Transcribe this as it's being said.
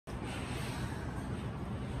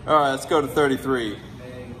All right, let's go to 33.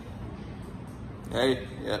 A,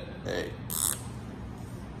 yep, A. Did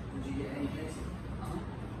you get any case?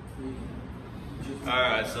 All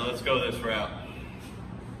right, so let's go this route.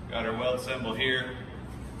 Got our weld symbol here.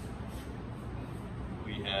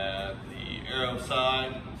 We have the arrow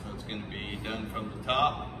side, so it's going to be done from the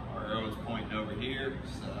top. Our arrow is pointing over here,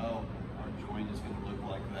 so our joint is going to look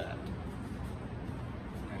like that.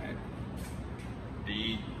 Okay.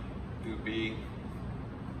 B, do B.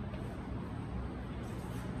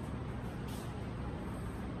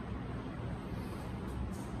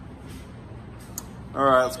 All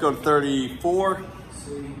right, let's go to 34.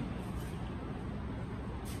 C.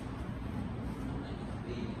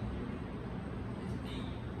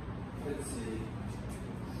 Let's see.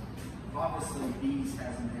 Obviously, B's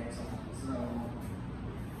has an X on it, so.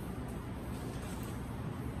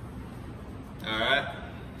 All right.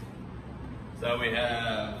 So we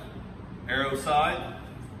have arrow side.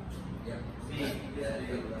 Yep.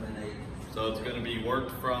 So it's going to be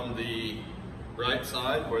worked from the right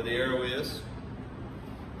side where the arrow is.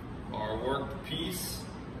 Our worked piece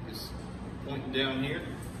is pointing down here.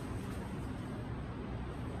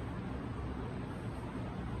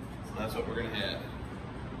 So that's what we're going to have.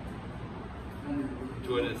 Which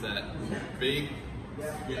one is that? B?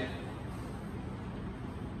 Yeah.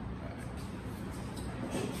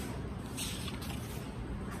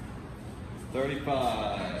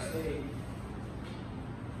 35.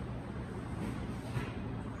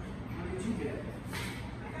 What did you get?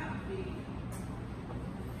 I got B.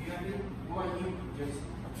 You got B? What about you, Jason?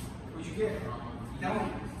 What'd you get? Tell me.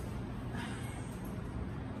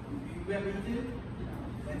 You got B too?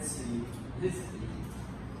 Let's see. This is B.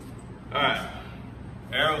 All right,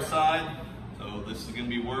 arrow side. So this is going to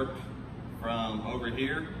be worked from over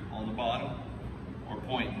here on the bottom. We're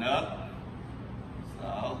pointing up.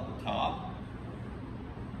 So the top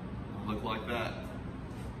will look like that.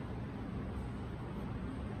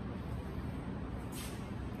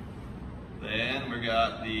 Then we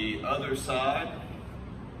got the other side.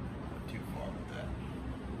 Not too far with that.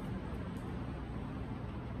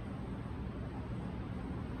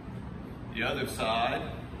 The other side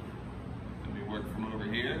will be worked from over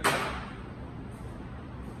here.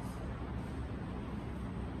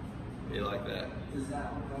 Be like that. Does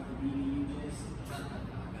that look like a BDU, Jason?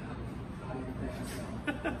 I didn't think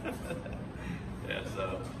so. Yeah, so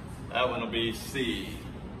that one will be C.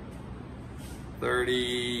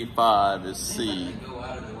 35 is They C. have to go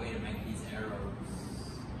out of the way to make these arrows,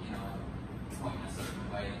 you know, point a certain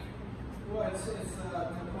way. Well, it's depending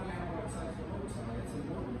on what side's the low side. It's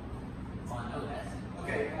important. Oh, I know that.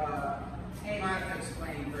 Okay, hey, I have to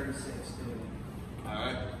explain 36 too. All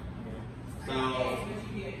right. So I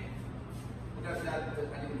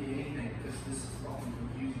didn't get anything because this is fucking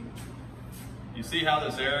confusing. you see how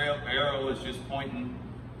this arrow is just pointing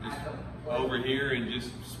just over here in just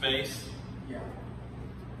space? Yeah.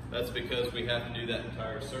 That's because we have to do that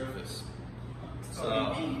entire surface.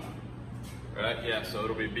 So, B. Right? Yeah, so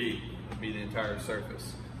it'll be B. It'll be the entire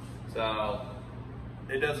surface. So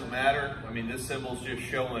it doesn't matter. I mean, this symbol's just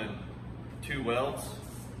showing two welds.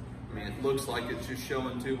 I mean, it looks like it's just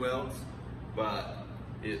showing two welds, but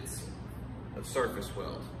it's a surface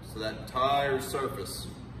weld. So that entire surface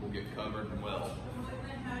will get covered in weld. Wouldn't they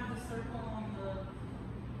have the circle on the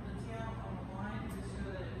tail on the line to show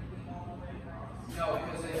that it would be all the way across? No,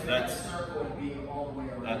 because if that circle would be all the way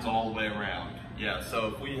around. That's all the way around. Yeah, so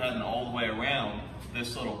if we had an all the way around,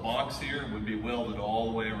 this little box here would be welded all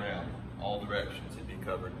the way around, all directions. It'd be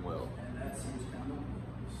covered in weld. And that seems kind of.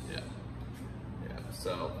 Yeah. Yeah,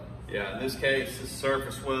 so, yeah, in this case, it's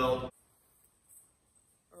surface weld.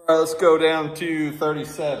 All right, let's go down to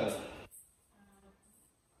 37.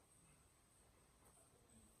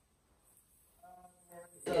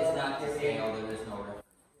 It's not to scale, there is no reference.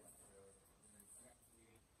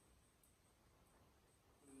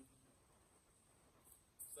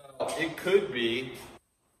 So it could be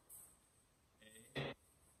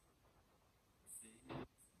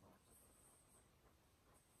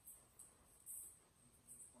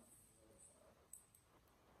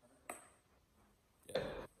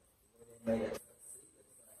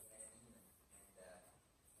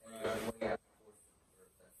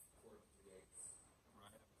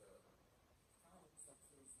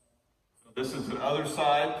this is the other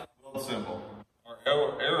side weld symbol.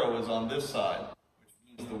 Our arrow is on this side,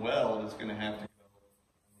 which means the weld is going to have to go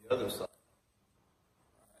on the other side.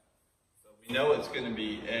 So we know it's going to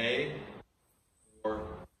be A or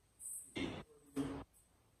C.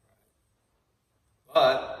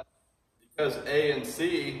 But because A and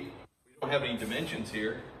C, we don't have any dimensions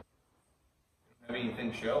here. We don't have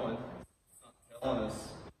anything showing. It's not telling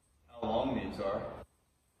us long these are.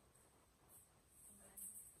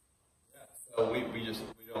 Yeah, so we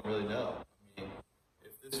don't really know. I mean,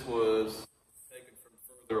 if this was taken from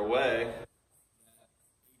further away,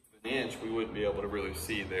 an inch, we wouldn't be able to really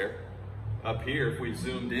see there. Up here, if we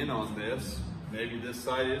zoomed in on this, maybe this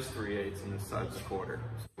side is 3/8 and this side's 1/4.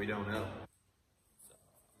 So we don't know. So,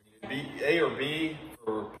 I mean, it'd be A or B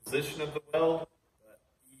for position of the weld, but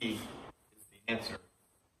E is the answer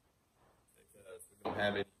because we don't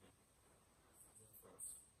have any reference or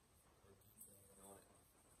detailing on it.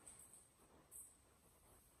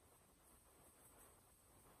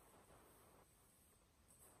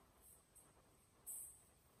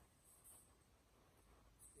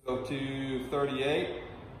 Go to 38.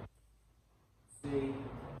 See.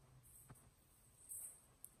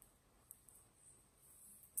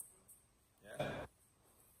 Yeah. All right.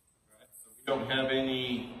 So we don't have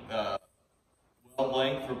any weld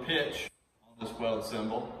length or pitch on this weld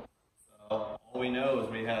symbol. So all we know is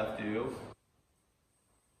we have to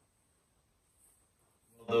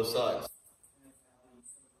weld those sides.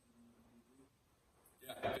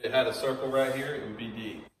 Yeah. If it had a circle right here, it would be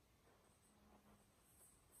D.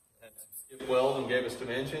 If weld and gave us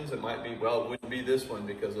dimensions, it might be, well, it wouldn't be this one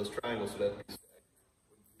because those triangles would have to be staggered. It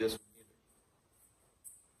wouldn't be this one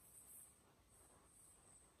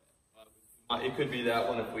either. It could be that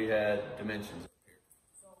one if we had dimensions up here.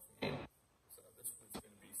 So this one's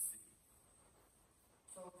going to be C.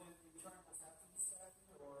 So do the triangles have to be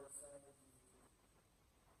staggered or staggered on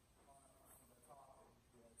the top?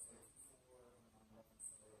 Like say 4 and on one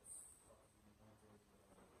side it's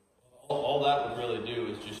All that would really do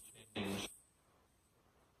is just change.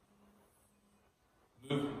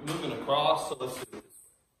 Moving across, so let's do it this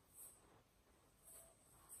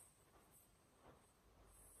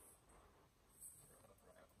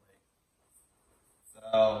way.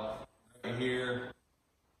 So, right here,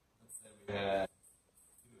 let's say we had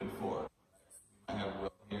 2 and 4. Right? So we might have a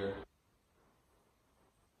weld here.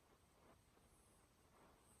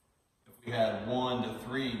 If we had 1 to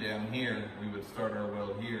 3 down here, we would start our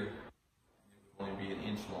weld here, and it would only be an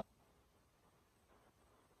inch long.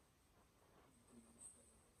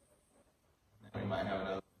 We might have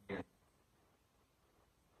another one here.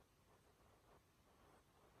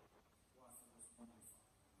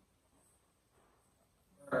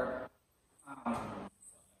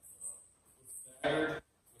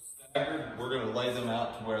 Staggered, we're going to lay them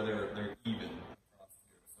out to where they're even across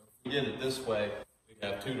here. So if we did it this way, we'd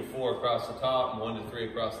have 2 to 4 across the top and 1 to 3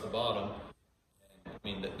 across the bottom. And I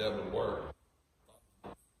mean, that would work.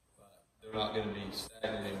 But they're not going to be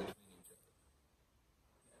staggered in between each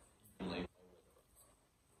other. Evenly.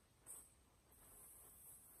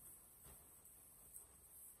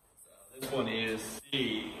 This one is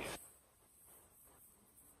C.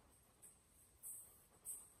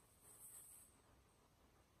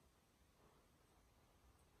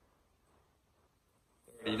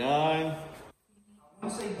 $39. I want to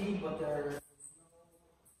say D, but there's no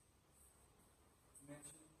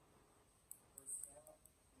dimension or scale.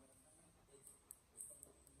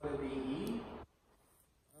 Would it be E?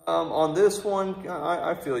 On this one,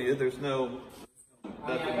 I feel you. There's no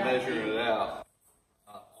nothing measuring it out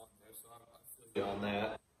on there, so I feel you on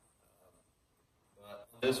that. But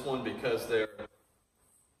on this one, because it's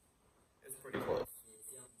pretty close.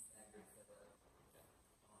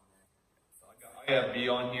 I have B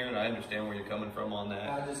on here, and I understand where you're coming from on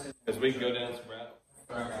that. Because we can go down some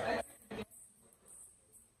rabbit.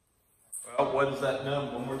 Well, what is that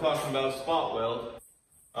number? When we're talking about a spot weld,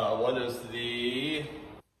 what is the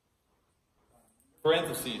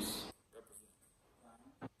parentheses represent?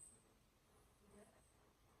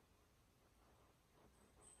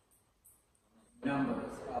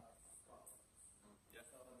 Numbers.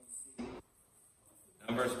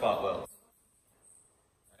 Number of spot welds.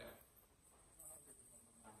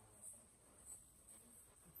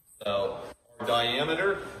 So our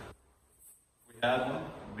diameter, we had one,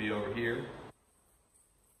 would be over here.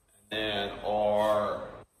 And then our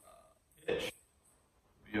pitch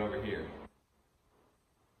would be over here.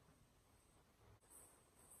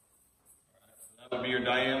 All right, so that would be your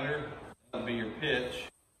diameter, that would be your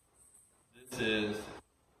pitch. This is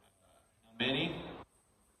how many?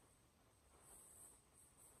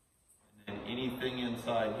 And then anything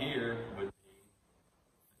inside here would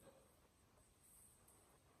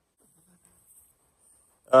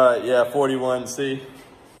yeah, 41C.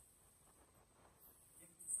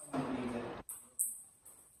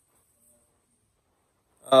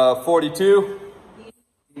 42.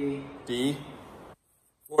 D.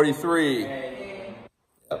 43.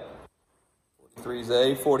 Yep. 43 is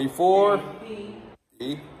A. 44.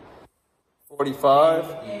 D. 45.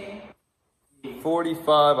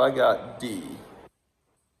 45, I got D.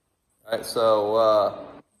 All right, so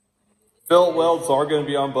fillet welds are going to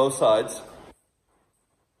be on both sides,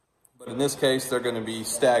 but in this case, they're going to be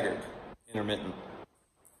staggered, intermittent,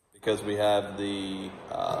 because we have the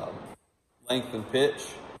length and pitch,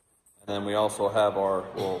 and then we also have our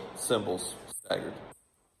little symbols staggered.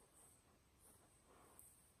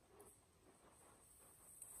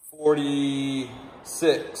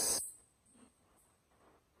 46.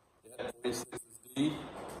 Yeah, 46 is D.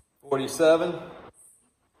 47.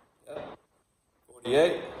 Yeah.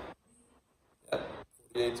 48. Yeah.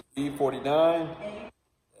 48 is B. 49.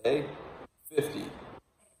 A. 50.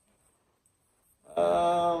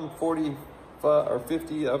 45 or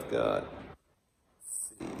 50. I've got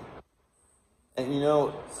C. And you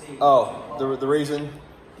know, oh, the reason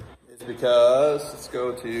is because let's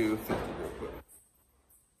go to 50 real quick.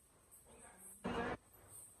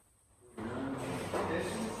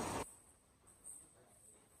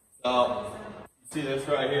 You see this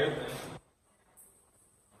right here?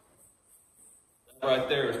 That right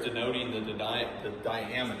there is denoting the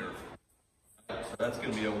diameter. So that's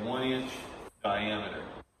going to be a 1-inch diameter.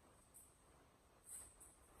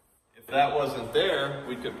 If that wasn't there,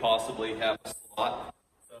 we could possibly have a slot.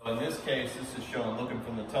 So in this case, this is showing looking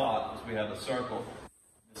from the top, because we have a circle.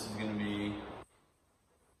 This is going to be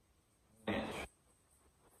 1 inch.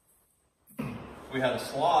 If we had a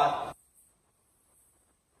slot,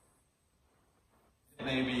 it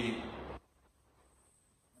may be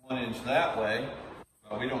 1 inch that way,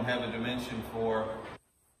 but we don't have a dimension for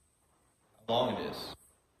how long it is. So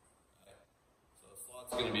a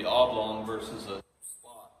slot's going to be oblong versus a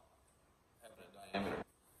slot having a diameter.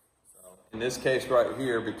 So in this case right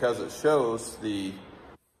here, because it shows the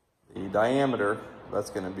diameter, that's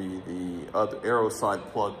going to be the other arrow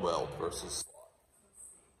side plug weld versus slot.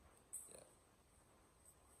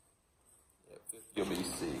 Yeah, 50 will be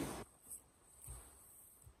C.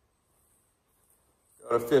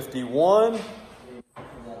 Go to 51.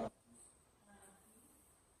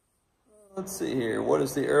 Let's see here. What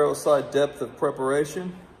is the arrow side depth of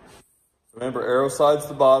preparation? Remember, arrow side's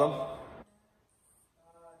the bottom.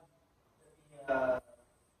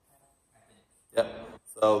 Yep.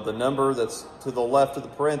 So the number that's to the left of the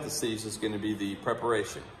parentheses is going to be the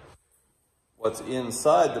preparation. What's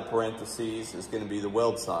inside the parentheses is going to be the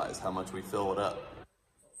weld size, how much we fill it up.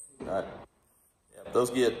 All right. Yep.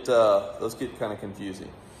 Those get kind of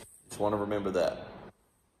confusing. Just want to remember that.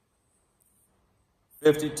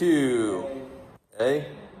 52. A.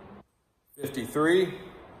 53.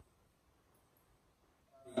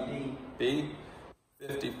 B.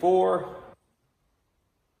 54.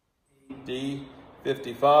 D.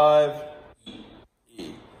 55. E.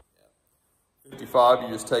 55, you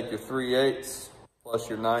just take your 3/8 plus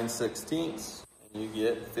your 9/16, and you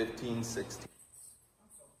get 15/16.